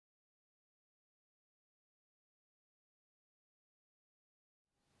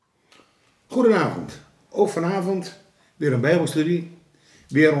Goedenavond. Ook vanavond weer een Bijbelstudie.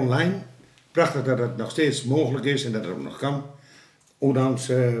 Weer online. Prachtig dat het nog steeds mogelijk is en dat het ook nog kan. Ondanks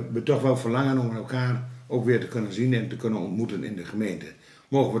we toch wel verlangen om elkaar ook weer te kunnen zien en te kunnen ontmoeten in de gemeente.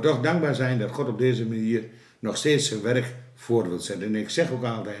 Mogen we toch dankbaar zijn dat God op deze manier nog steeds zijn werk voor wil zetten. En ik zeg ook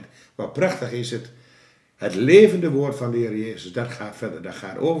altijd, wat prachtig is het. Het levende woord van de Heer Jezus, dat gaat verder. Dat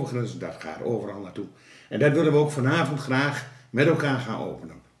gaat over grenzen, dat gaat overal naartoe. En dat willen we ook vanavond graag met elkaar gaan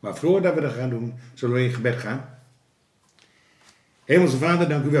openen. Maar voordat we dat gaan doen, zullen we in gebed gaan. Hemelse Vader,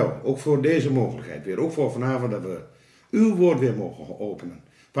 dank u wel. Ook voor deze mogelijkheid weer. Ook voor vanavond dat we uw woord weer mogen openen.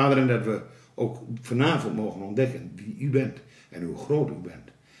 Vader, en dat we ook vanavond mogen ontdekken wie u bent en hoe groot u bent.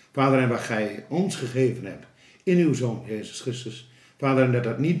 Vader, en wat gij ons gegeven hebt in uw Zoon Jezus Christus. Vader, en dat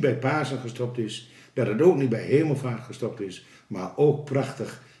dat niet bij Pasen gestopt is, dat het ook niet bij Hemelvaart gestopt is, maar ook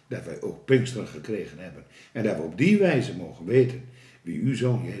prachtig dat wij ook Pinksteren gekregen hebben. En dat we op die wijze mogen weten wie uw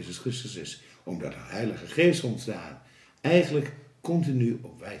Zoon Jezus Christus is, omdat de Heilige Geest ons daar eigenlijk continu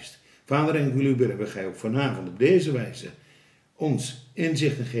op wijst. Vader, en ik wil u bidden, we gij ook vanavond op deze wijze ons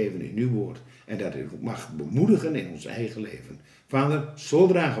inzichten geven in uw woord en dat u mag bemoedigen in ons eigen leven. Vader, zo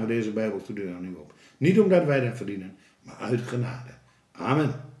dragen we deze Bijbelstudie aan u op. Niet omdat wij dat verdienen, maar uit genade.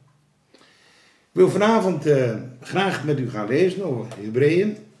 Amen. Ik wil vanavond graag met u gaan lezen over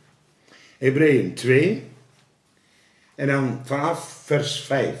Hebreeën. Hebreeën 2. En dan vanaf vers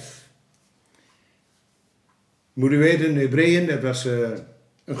 5. Moet u weten, Hebreeën, dat was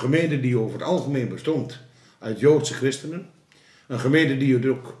een gemeente die over het algemeen bestond uit Joodse christenen. Een gemeente die het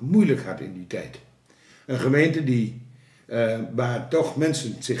ook moeilijk had in die tijd. Een gemeente die, waar toch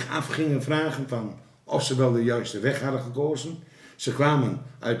mensen zich af gingen vragen van of ze wel de juiste weg hadden gekozen. Ze kwamen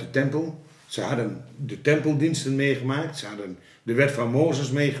uit de tempel. Ze hadden de tempeldiensten meegemaakt. Ze hadden de wet van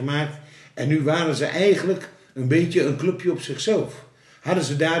Mozes meegemaakt. En nu waren ze eigenlijk een beetje een clubje op zichzelf. Hadden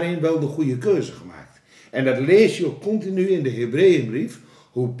ze daarin wel de goede keuze gemaakt. En dat lees je ook continu in de Hebreeënbrief.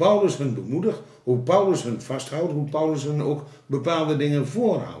 Hoe Paulus hun bemoedigt. Hoe Paulus hun vasthoudt. Hoe Paulus hun ook bepaalde dingen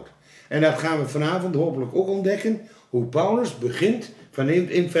voorhoudt. En dat gaan we vanavond hopelijk ook ontdekken. Hoe Paulus begint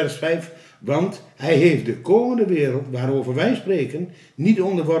in vers 5. Want hij heeft de komende wereld waarover wij spreken niet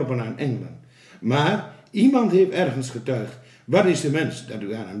onderworpen aan engelen. Maar iemand heeft ergens getuigd. Wat is de mens dat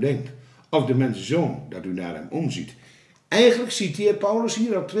u aan hem denkt? Of de mensenzoon dat u naar hem omziet? Eigenlijk citeert Paulus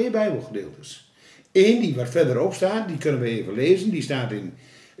hier al twee Bijbelgedeeltes. Eén die wat verderop staat, die kunnen we even lezen. Die staat in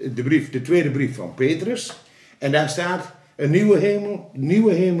de tweede brief van Petrus. En daar staat een nieuwe hemel,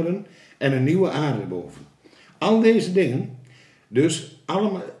 nieuwe hemelen en een nieuwe aarde boven. Al deze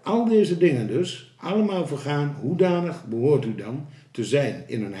dingen allemaal vergaan, hoedanig behoort u dan te zijn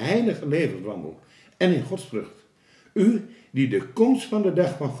in een heilige levenswandel en in Gods vrucht. U die de komst van de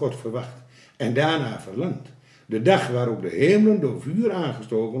dag van God verwacht en daarna verlangt. De dag waarop de hemelen door vuur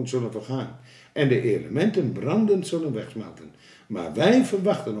aangestoken zullen vergaan en de elementen brandend zullen wegsmelten. Maar wij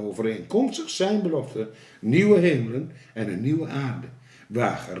verwachten overeenkomstig zijn belofte nieuwe hemelen en een nieuwe aarde,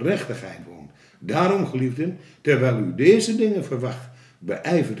 waar gerechtigheid woont. Daarom, geliefden, terwijl u deze dingen verwacht,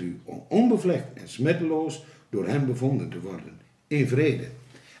 beijvert u om onbevlekt en smetteloos door hem bevonden te worden, in vrede.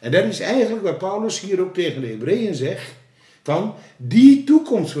 En dat is eigenlijk wat Paulus hier ook tegen de Hebreeën zegt, van die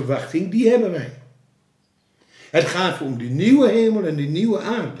toekomstverwachting, die hebben wij. Het gaat om die nieuwe hemel en die nieuwe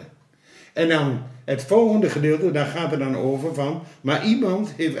aarde. En dan het volgende gedeelte, daar gaat het dan over van, maar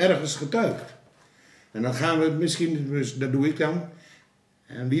iemand heeft ergens getuigd. En dan gaan we het misschien, dus dat doe ik dan.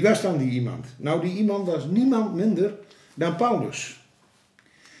 En wie was dan die iemand? Nou, die iemand was niemand minder dan Paulus.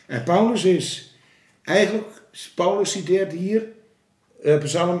 En Paulus citeert hier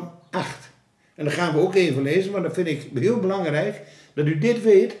Psalm 8. En dan gaan we ook even lezen, want dat vind ik heel belangrijk, dat u dit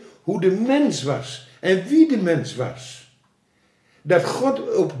weet, hoe de mens was en wie de mens was. Dat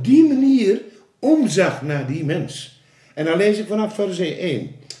God op die manier omzag naar die mens. En dan lees ik vanaf vers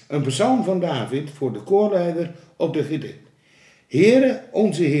 1. Een psalm van David voor de koorleider op de Gitte. Heere,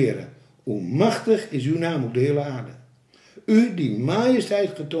 onze Heere, hoe machtig is uw naam op de hele aarde. U die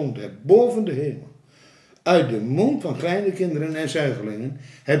majesteit getoond hebt boven de hemel. Uit de mond van kleine kinderen en zuigelingen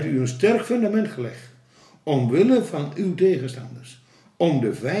hebt u een sterk fundament gelegd. Omwille van uw tegenstanders. Om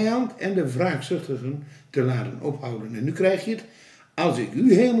de vijand en de wraakzuchtigen te laten ophouden. En nu krijg je het. Als ik uw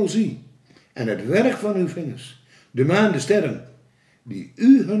hemel zie en het werk van uw vingers. De maan, de sterren, die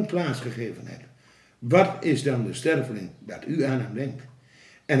u hun plaats gegeven hebt. Wat is dan de sterveling dat u aan hem denkt?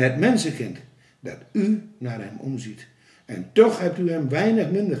 En het mensenkind dat u naar hem omziet. En toch hebt u hem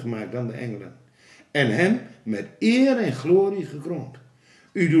weinig minder gemaakt dan de engelen. En hem met eer en glorie gekroond.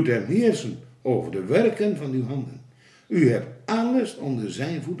 U doet hem heersen over de werken van uw handen. U hebt alles onder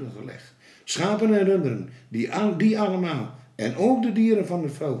zijn voeten gelegd. Schapen en runderen, die allemaal, en ook de dieren van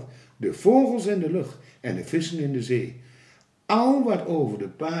het veld, de vogels in de lucht en de vissen in de zee. Al wat over de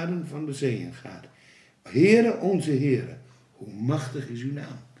paden van de zeeën gaat. Heere, onze Heere, hoe machtig is uw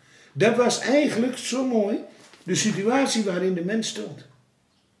naam. Dat was eigenlijk zo mooi de situatie waarin de mens stond.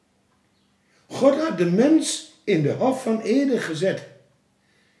 God had de mens in de Hof van Eden gezet.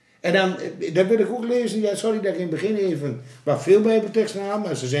 En dan, dat wil ik ook lezen. Ja, sorry dat ik in het begin even wat veel Bijbelteksten haal,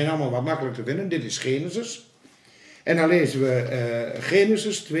 maar ze zijn allemaal wat makkelijk te vinden. Dit is Genesis. En dan lezen we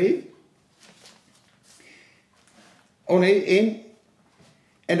Genesis 2. Oh nee, 1.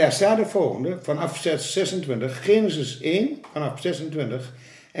 En daar staat het volgende, vanaf 26. Genesis 1, vanaf 26.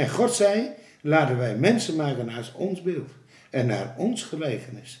 En God zei, laten wij mensen maken naar ons beeld. En naar ons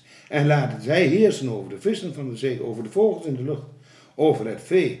gelijkenis. En laten zij heersen over de vissen van de zee, over de vogels in de lucht, over het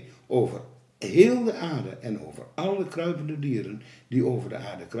vee, over heel de aarde en over alle kruipende dieren die over de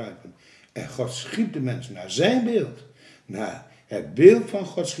aarde kruipen. En God schiep de mens naar zijn beeld. Naar het beeld van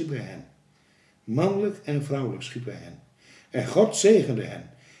God schiep hij hen. Mannelijk en vrouwelijk schiep hij hen. En God zegende hen.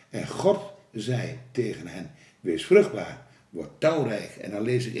 En God zei tegen hen, wees vruchtbaar, word talrijk. En dan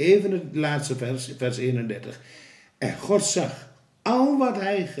lees ik even het laatste vers, vers 31. En God zag al wat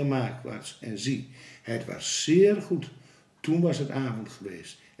hij gemaakt was. En zie, het was zeer goed. Toen was het avond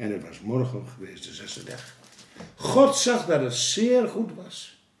geweest. En het was morgen geweest, de 6e dag. God zag dat het zeer goed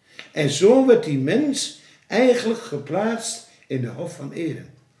was. En zo werd die mens eigenlijk geplaatst in de Hof van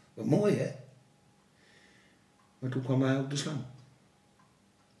Eden. Wat mooi, hè? Maar toen kwam hij ook de slang.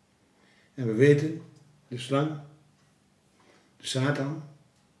 En we weten, de slang, de Satan,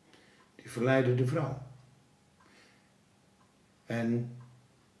 die verleidde de vrouw. En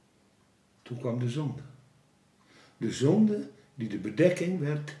toen kwam de zonde. De zonde die de bedekking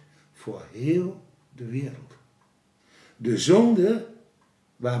werd voor heel de wereld. De zonde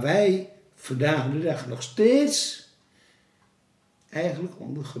waar wij vandaag de dag nog steeds eigenlijk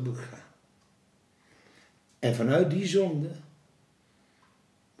onder gebukt gaan. En vanuit die zonde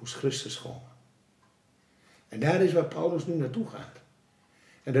moest Christus komen. En daar is waar Paulus nu naartoe gaat.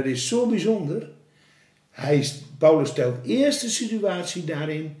 En dat is zo bijzonder. Paulus stelt eerst de situatie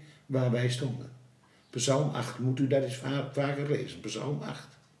daarin waar wij stonden. Psalm 8, moet u dat eens vaker lezen. Psalm 8.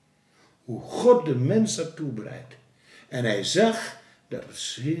 Hoe God de mens daartoe bereidt. En hij zag dat het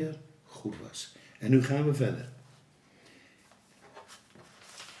zeer goed was. En nu gaan we verder.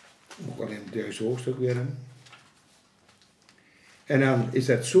 Moet ik alleen het juiste hoofdstuk weer hebben. En dan is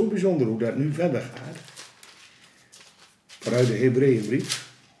dat zo bijzonder hoe dat nu verder gaat. Vanuit de Hebreeënbrief.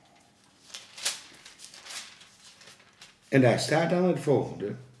 En daar staat dan het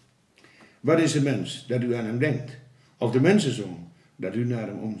volgende. Wat is de mens, dat u aan hem denkt? Of de mensenzoon, dat u naar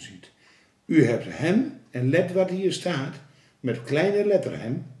hem omziet? U hebt hem, en let wat hier staat, met kleine letter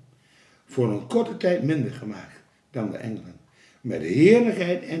hem, voor een korte tijd minder gemaakt dan de engelen. Met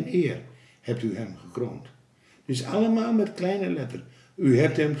heerlijkheid en eer hebt u hem gekroond. Dus allemaal met kleine letter. U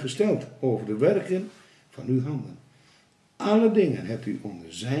hebt hem gesteld over de werken van uw handen. Alle dingen hebt u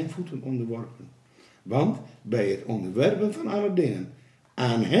onder zijn voeten onderworpen. Want bij het onderwerpen van alle dingen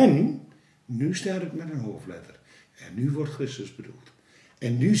aan hem, nu staat het met een hoofdletter. En nu wordt Christus bedoeld.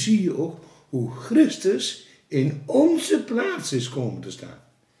 En nu zie je ook hoe Christus in onze plaats is komen te staan.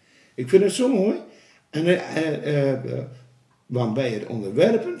 Ik vind het zo mooi. Want bij het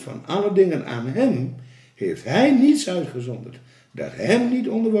onderwerpen van alle dingen aan hem heeft hij niets uitgezonderd dat hem niet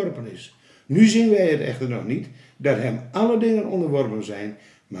onderworpen is. Nu zien wij het echter nog niet, dat hem alle dingen onderworpen zijn,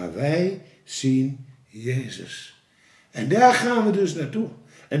 maar wij zien Jezus. En daar gaan we dus naartoe.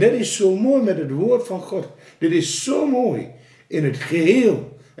 En dat is zo mooi met het woord van God. Dit is zo mooi in het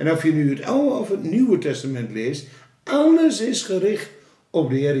geheel. En of je nu het Oude of het Nieuwe Testament leest, alles is gericht op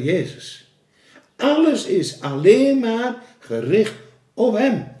de Heer Jezus. Alles is alleen maar gericht op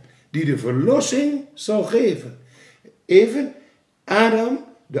hem, die de verlossing zal geven. Even Adam,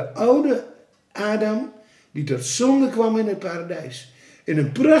 de oude Adam, die tot zonde kwam in het paradijs. In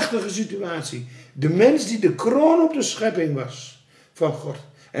een prachtige situatie. De mens die de kroon op de schepping was van God.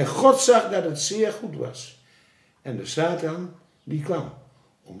 En God zag dat het zeer goed was. En de Satan, die kwam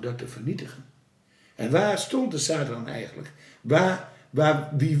om dat te vernietigen. En waar stond de Satan eigenlijk?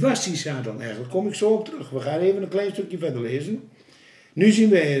 Wie was die Satan eigenlijk? Kom ik zo op terug. We gaan even een klein stukje verder lezen. Nu zien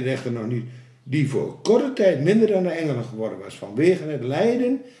wij het echter nog niet. Die voor korte tijd minder dan de engelen geworden was. Vanwege het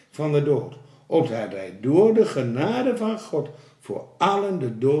lijden van de dood. Opdat hij door de genade van God voor allen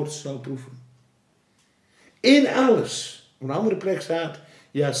de dood zal proeven. In alles. Op een andere plek staat,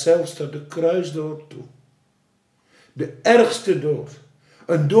 ja zelfs tot de kruisdood toe. De ergste dood.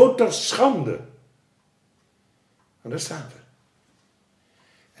 Een dood tot schande. En dat staat er.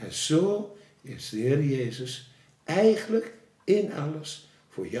 En zo is de Heer Jezus eigenlijk in alles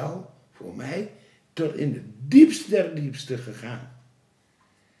voor jou, voor mij, tot in de diepste der diepste gegaan.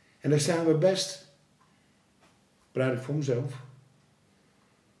 En daar staan we best, praat ik voor mezelf,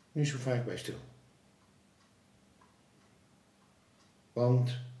 niet zo vaak bij stil.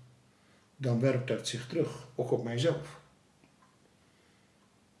 Want dan werpt dat zich terug, ook op mijzelf.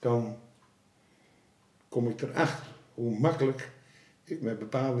 Dan kom ik erachter hoe makkelijk ik met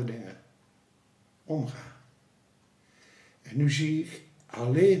bepaalde dingen omga. En nu zie ik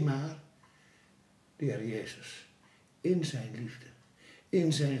alleen maar de Heer Jezus in zijn liefde,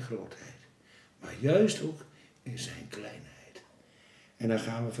 in zijn grootheid, maar juist ook in zijn kleinheid. En dan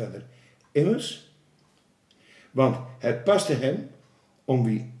gaan we verder. Immers, want het paste hem om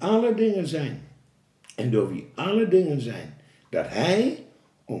wie alle dingen zijn en door wie alle dingen zijn, dat hij,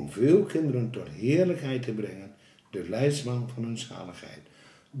 om veel kinderen tot heerlijkheid te brengen, de leidsman van hun zaligheid,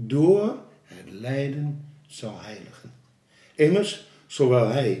 door het lijden zal heiligen. Immers, zowel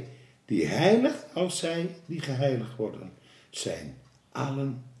hij die heiligt als zij die geheiligd worden, zijn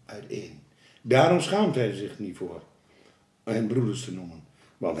allen uiteen. Daarom schaamt hij zich niet voor hen broeders te noemen.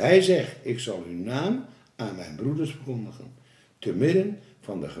 Want hij zegt, ik zal uw naam aan mijn broeders verkondigen. Te midden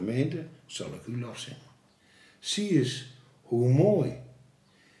van de gemeente zal ik u lof zingen. Zie eens hoe mooi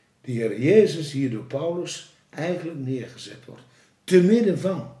die Heer Jezus hier door Paulus eigenlijk neergezet wordt. Te midden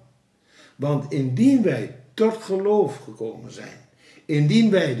van. Want indien wij tot geloof gekomen zijn, indien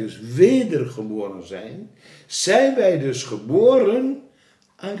wij dus wedergeboren zijn wij dus geboren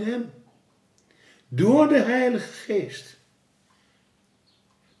uit hem. Door de Heilige Geest.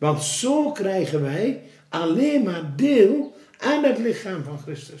 Want zo krijgen wij alleen maar deel aan het lichaam van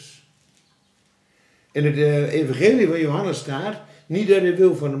Christus. In het evangelie van Johannes staat, niet uit de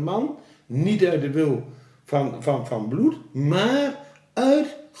wil van een man, niet uit de wil van bloed, maar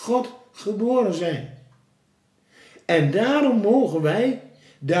uit God geboren zijn. En daarom mogen wij,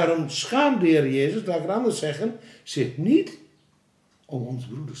 daarom schaamt de Heer Jezus, laat ik het anders zeggen, zich niet om ons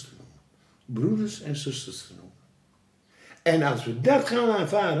broeders te noemen. Broeders en zusters te noemen. En als we dat gaan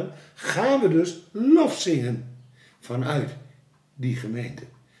aanvaarden, gaan we dus lof zingen vanuit die gemeente.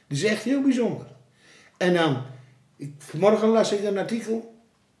 Dat is echt heel bijzonder. En dan, vanmorgen las ik een artikel,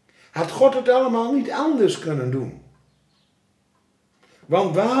 had God het allemaal niet anders kunnen doen?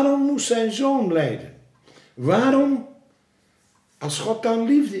 Want waarom moest zijn zoon lijden? Waarom, als God dan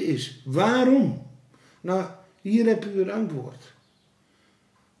liefde is, waarom? Nou, hier heb u het antwoord.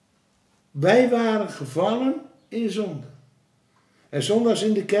 Wij waren gevallen in zonde. En zondags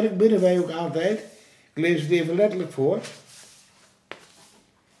in de kerk bidden wij ook altijd. Ik lees het even letterlijk voor.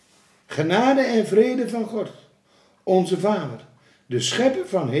 Genade en vrede van God, onze Vader, de schepper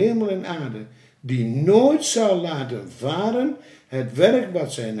van hemel en aarde, die nooit zal laten varen het werk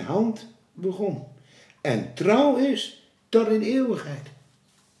wat zijn hand begon. En trouw is tot in eeuwigheid.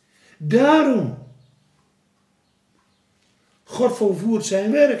 Daarom. God volvoert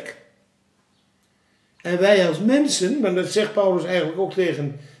zijn werk. En wij als mensen, maar dat zegt Paulus eigenlijk ook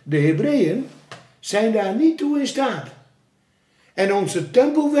tegen de Hebreeën, zijn daar niet toe in staat. En onze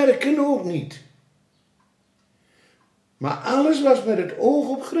tempelwerken ook niet. Maar alles was met het oog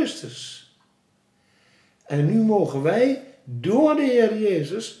op Christus. En nu mogen wij door de Heer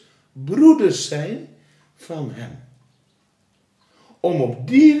Jezus broeders zijn van hem. Om op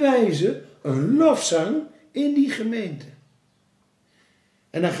die wijze een lofzang in die gemeente.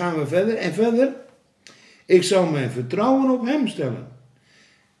 En dan gaan we verder en verder. Ik zal mijn vertrouwen op hem stellen.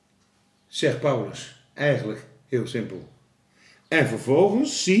 Zegt Paulus. Eigenlijk heel simpel. En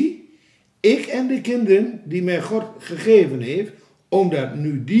vervolgens, zie, ik en de kinderen die mij God gegeven heeft, omdat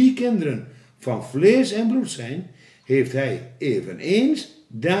nu die kinderen van vlees en bloed zijn, heeft hij eveneens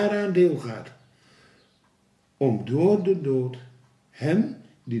daaraan deel gehad. Om door de dood hem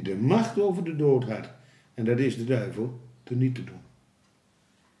die de macht over de dood had, en dat is de duivel, teniet te doen.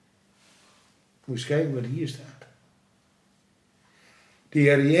 Moet eens kijken wat hier staat. De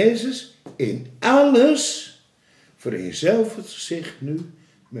Heer Jezus in alles vereenzelvigt zich nu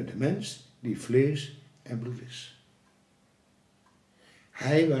met de mens die vlees en bloed is.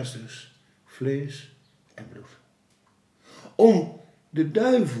 Hij was dus vlees en bloed. Om de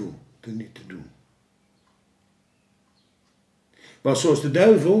duivel teniet te doen. Want zoals de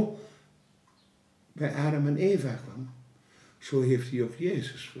duivel bij Adam en Eva kwam, zo heeft hij op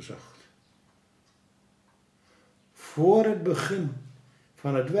Jezus verzocht. Voor het begin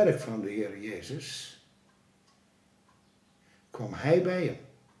van het werk van de Heer Jezus kwam hij bij hem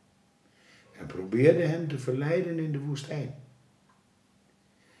en probeerde hem te verleiden in de woestijn.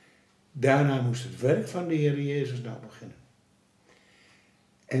 Daarna moest het werk van de Heer Jezus nou beginnen.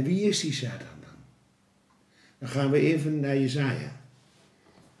 En wie is die Satan dan? Dan gaan we even naar Jesaja.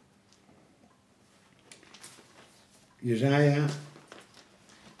 Jesaja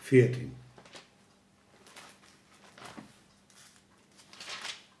 14.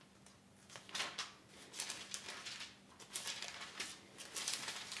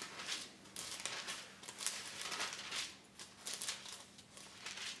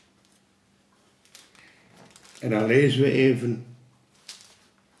 En dan lezen we even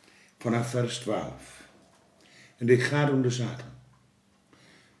vanaf vers 12. En dit gaat om de Satan.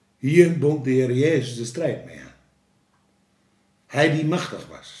 Hier bond de Heer Jezus de strijd mee aan. Hij die machtig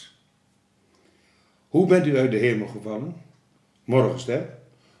was. Hoe bent u uit de hemel gevallen? Morgenster,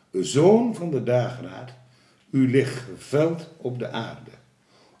 de zoon van de dageraad. U ligt geveld op de aarde.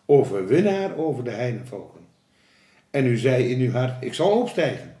 Overwinnaar over de heidenvolken. En u zei in uw hart, ik zal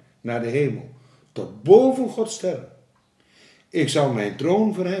opstijgen naar de hemel. Tot boven Gods sterren. Ik zal mijn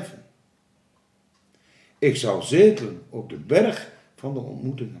troon verheffen. Ik zal zetelen op de berg van de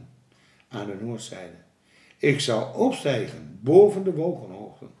ontmoetingen aan de noordzijde. Ik zal opstijgen boven de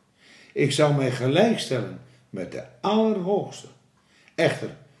wolkenhoogten. Ik zal mij gelijkstellen met de Allerhoogste.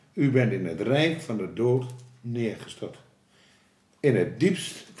 Echter, u bent in het rijk van de dood neergestort. In het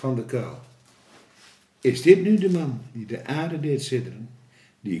diepst van de kuil. Is dit nu de man die de aarde deed sidderen?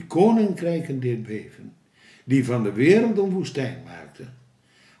 Die koninkrijken deed beven, die van de wereld een woestijn maakte,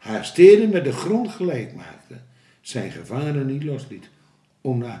 haar steden met de grond gelijk maakte, zijn gevangenen niet losliet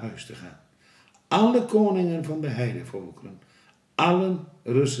om naar huis te gaan. Alle koningen van de heidevolkeren, allen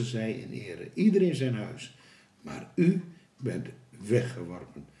rusten zij in ere, ieder in zijn huis. Maar u bent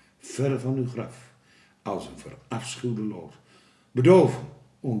weggeworpen, ver van uw graf, als een verafschuwde lood. Bedoven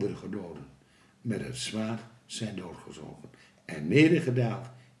onder de gedoden, met het zwaard zijn doodgezogen. En nedergedaald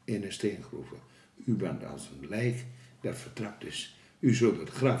in de steengroeven. U bent als een lijk dat vertrapt is. U zult in het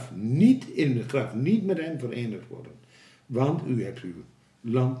graf niet met hen verenigd worden. Want u hebt uw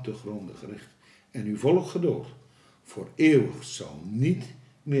land te gronden gericht. En uw volk gedood. Voor eeuwig zal niet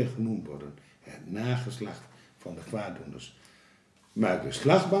meer genoemd worden. Het nageslacht van de kwaaddoeners. Maakt de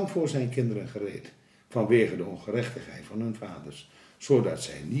slagbank voor zijn kinderen gereed. Vanwege de ongerechtigheid van hun vaders. Zodat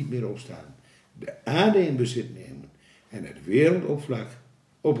zij niet meer opstaan. De aarde in bezit nemen. En het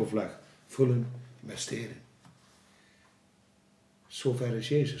wereldoppervlak vullen met steden. Zover is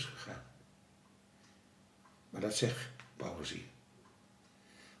Jezus gegaan. Maar dat zegt Paulus hier.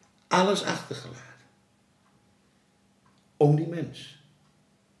 Alles achtergelaten. Om die mens.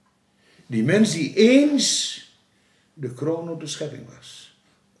 Die mens die eens de kroon op de schepping was.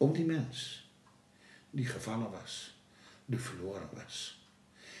 Om die mens. Die gevallen was. Die verloren was.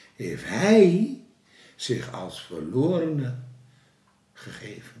 Heeft hij zich als verlorene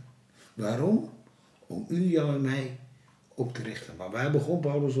gegeven. Waarom? Om u, jou en mij op te richten. Maar waar begon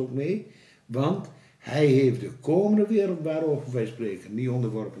Paulus ook mee? Want hij heeft de komende wereld waarover wij spreken niet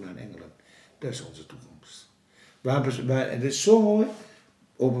onderworpen aan engelen. Dat is onze toekomst. Het is zo mooi.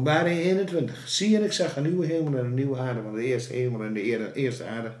 Openbaring 21. Zie en ik zag een nieuwe hemel en een nieuwe aarde. Want de eerste hemel en de eerste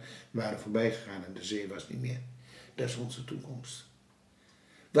aarde waren voorbij gegaan en de zee was niet meer. Dat is onze toekomst.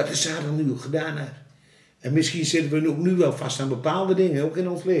 Wat de Satan nu gedaan heeft. En misschien zitten we ook nu wel vast aan bepaalde dingen, ook in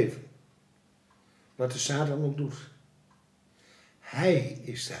ons leven. Wat de Satan ook doet. Hij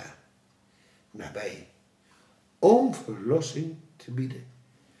is daar nabij. Om verlossing te bieden.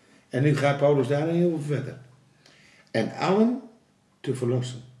 En nu gaat Paulus daar heel veel verder. En allen te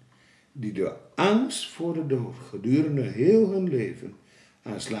verlossen. Die door angst voor de dood gedurende heel hun leven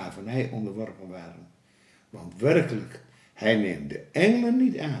aan slavernij onderworpen waren. Want werkelijk, hij neemt de engelen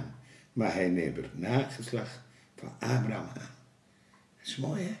niet aan. Maar hij neemt het nageslacht van Abraham aan. Dat is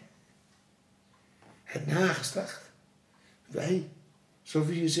mooi, hè? Het nageslacht. Wij, zoals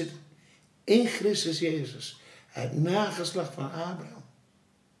we hier zitten, in Christus Jezus. Het nageslacht van Abraham.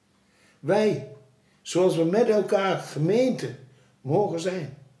 Wij, zoals we met elkaar gemeente mogen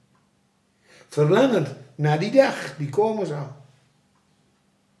zijn. Verlangend naar die dag die komen zal.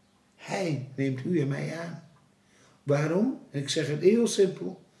 Hij neemt u en mij aan. Waarom? Ik zeg het heel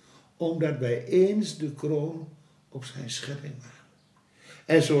simpel. Omdat wij eens de kroon op zijn schepping waren.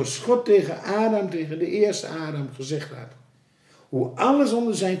 En zoals God tegen Adam, tegen de eerste Adam gezegd had. Hoe alles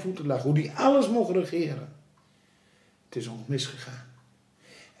onder zijn voeten lag. Hoe die alles mocht regeren. Het is ons misgegaan.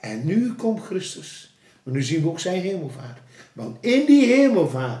 En nu komt Christus. Maar nu zien we ook zijn hemelvaart. Want in die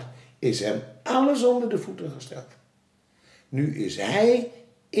hemelvaart is hem alles onder de voeten gesteld. Nu is hij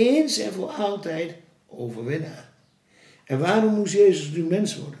eens en voor altijd overwinnaar. En waarom moest Jezus nu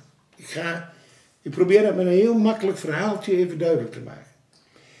mens worden? Ik probeer dat met een heel makkelijk verhaaltje even duidelijk te maken.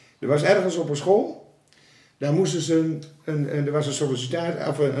 Er was ergens op een school, daar moesten ze er was een sollicitatie,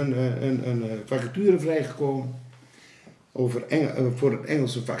 of een vacature vrijgekomen voor het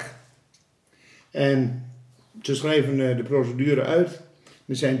Engelse vak. En Ze schrijven de procedure uit.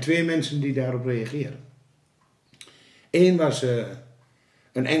 Er zijn 2 mensen die daarop reageren. Eén was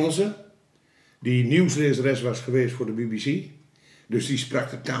een Engelse, die nieuwslezeres was geweest voor de BBC. Dus die sprak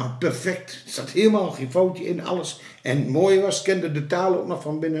de taal perfect. Er zat helemaal geen foutje in, alles. En het mooie was, kende de taal ook nog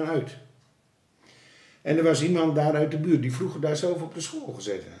van binnenuit. En er was iemand daar uit de buurt die vroeger daar zelf op de school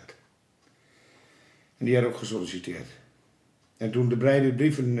gezeten had. En die had ook gesolliciteerd. En toen de beide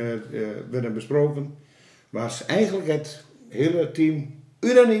brieven werden besproken, was eigenlijk het hele team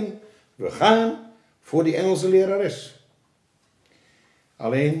unaniem. We gaan voor die Engelse lerares.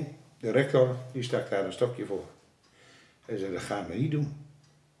 Alleen de rector die stak daar een stokje voor. Hij zei, dat gaan we niet doen.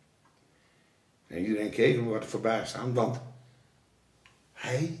 En iedereen keek hem wat verbaasd aan, want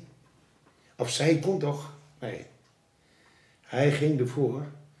hij, of zij kon toch? Nee. Hij ging ervoor,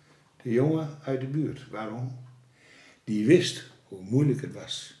 de jongen uit de buurt. Waarom? Die wist hoe moeilijk het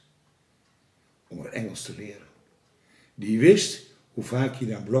was om het Engels te leren. Die wist hoe vaak je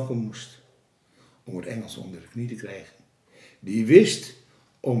dan blokken moest om het Engels onder de knie te krijgen. Die wist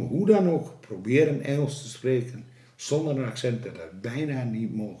om hoe dan ook proberen Engels te spreken zonder een accent, dat het bijna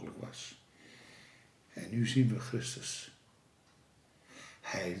niet mogelijk was. En nu zien we Christus.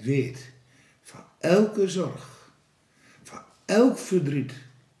 Hij weet van elke zorg, van elk verdriet,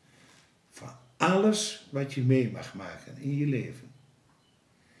 van alles wat je mee mag maken in je leven,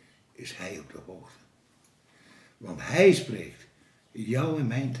 is hij op de hoogte. Want hij spreekt jou en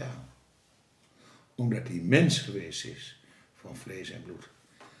mijn taal, omdat hij mens geweest is van vlees en bloed.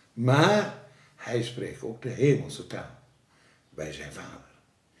 Maar hij spreekt ook de hemelse taal bij zijn Vader.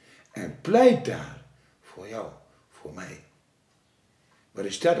 En pleit daar voor jou, voor mij. Wat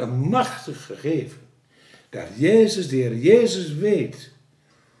is dat een machtig gegeven. Dat Jezus, de Heer Jezus, weet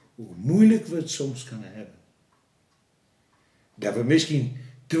hoe moeilijk we het soms kunnen hebben. Dat we misschien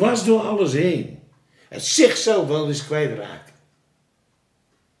dwars door alles heen het zichzelf wel eens kwijtraken.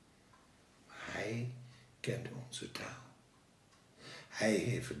 Maar hij kent onze taal. Hij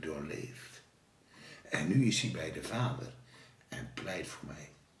heeft het doorleefd. En nu is hij bij de Vader en pleit voor mij.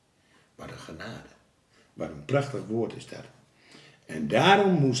 Wat een genade. Wat een prachtig woord is dat. En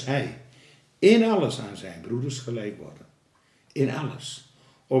daarom moest hij in alles aan zijn broeders gelijk worden. In alles.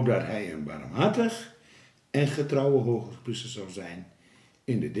 Opdat hij een barmhartig en getrouwe hogepriester zou zijn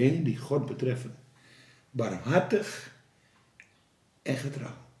in de dingen die God betreffen. Barmhartig en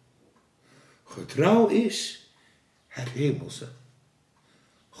getrouw. Getrouw is het hemelse.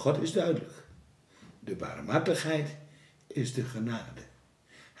 God is duidelijk. De barmhartigheid is de genade.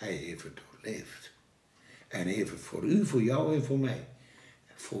 Hij heeft het doorleefd. En heeft het voor u, voor jou en voor mij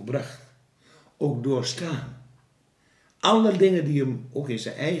volbracht. Ook doorstaan. Alle dingen die hem ook in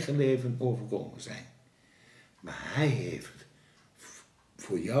zijn eigen leven overkomen zijn. Maar hij heeft het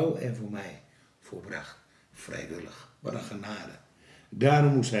voor jou en voor mij volbracht. Vrijwillig. Wat een genade.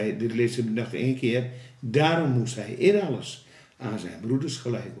 Daarom moest hij, dit lezen we nog 1 keer, daarom moest hij in alles aan zijn broeders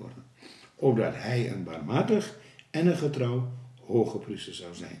gelijk worden. Opdat hij een barmhartig en een getrouw hoge priester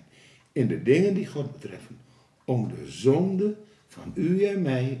zou zijn. In de dingen die God betreffen. Om de zonde van u en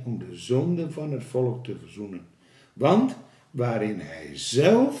mij, om de zonde van het volk te verzoenen. Want waarin hij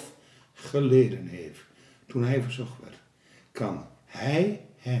zelf geleden heeft, toen hij verzocht werd, kan hij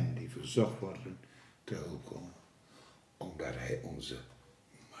hen die verzocht worden te hulp komen. Omdat hij onze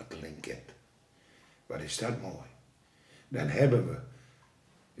marteling kent. Wat is dat mooi. Dan hebben we,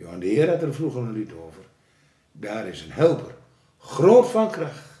 Johan de Heer had er vroeger een lied over, daar is een helper, groot van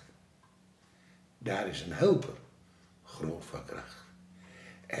kracht. Daar is een helper, groot van kracht.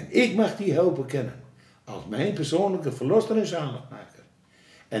 En ik mag die helper kennen als mijn persoonlijke verlosser en zaligmaker.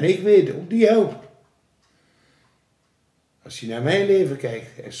 En ik weet ook die helper. Als hij naar mijn leven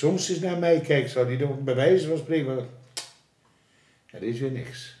kijkt en soms eens naar mij kijkt, zal hij toch bij wijze van spreken, er is weer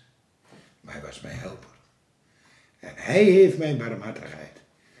niks. Maar hij was mijn helper. En hij heeft mijn barmhartigheid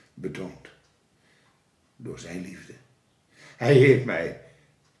betoond. Door zijn liefde. Hij heeft mij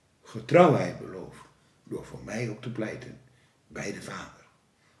getrouwheid beloofd. Door voor mij ook te pleiten. Bij de Vader.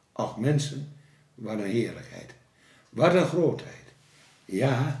 Ach mensen, wat een heerlijkheid. Wat een grootheid.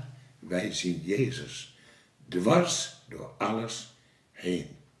 Ja, wij zien Jezus dwars door alles heen.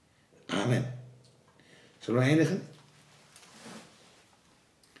 Amen. Zullen we eindigen?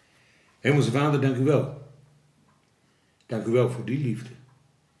 Hemelse Vader, dank u wel. Dank u wel voor die liefde.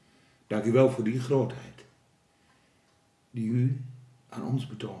 Dank u wel voor die grootheid. Die u aan ons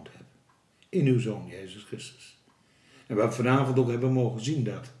betoond hebt. In uw Zoon Jezus Christus. En we vanavond ook hebben mogen zien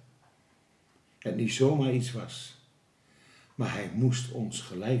dat het niet zomaar iets was. Maar hij moest ons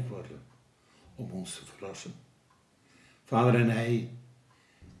gelijk worden om ons te verlossen. Vader, en hij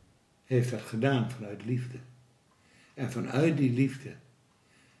heeft dat gedaan vanuit liefde. En vanuit die liefde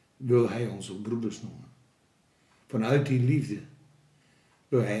wil hij ons ook broeders noemen. Vanuit die liefde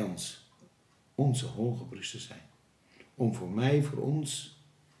wil hij ons onze hoge priester zijn. Om voor mij, voor ons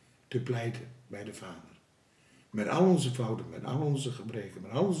te pleiten bij de Vader. Met al onze fouten, met al onze gebreken,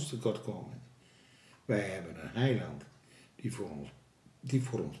 met al onze tekortkomingen. Wij hebben een heiland die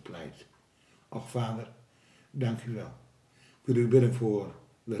voor ons pleit. Och Vader, dank u wel. Ik wil u bidden voor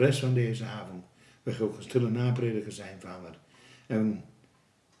de rest van deze avond. We gaan ook een stille naprediker zijn, Vader. En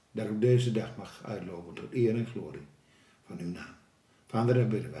dat ook deze dag mag uitlopen tot eer en glorie van uw naam. Vader, dat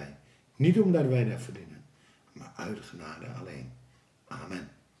bidden wij. Niet omdat wij dat verdienen, maar uit genade alleen. Amen.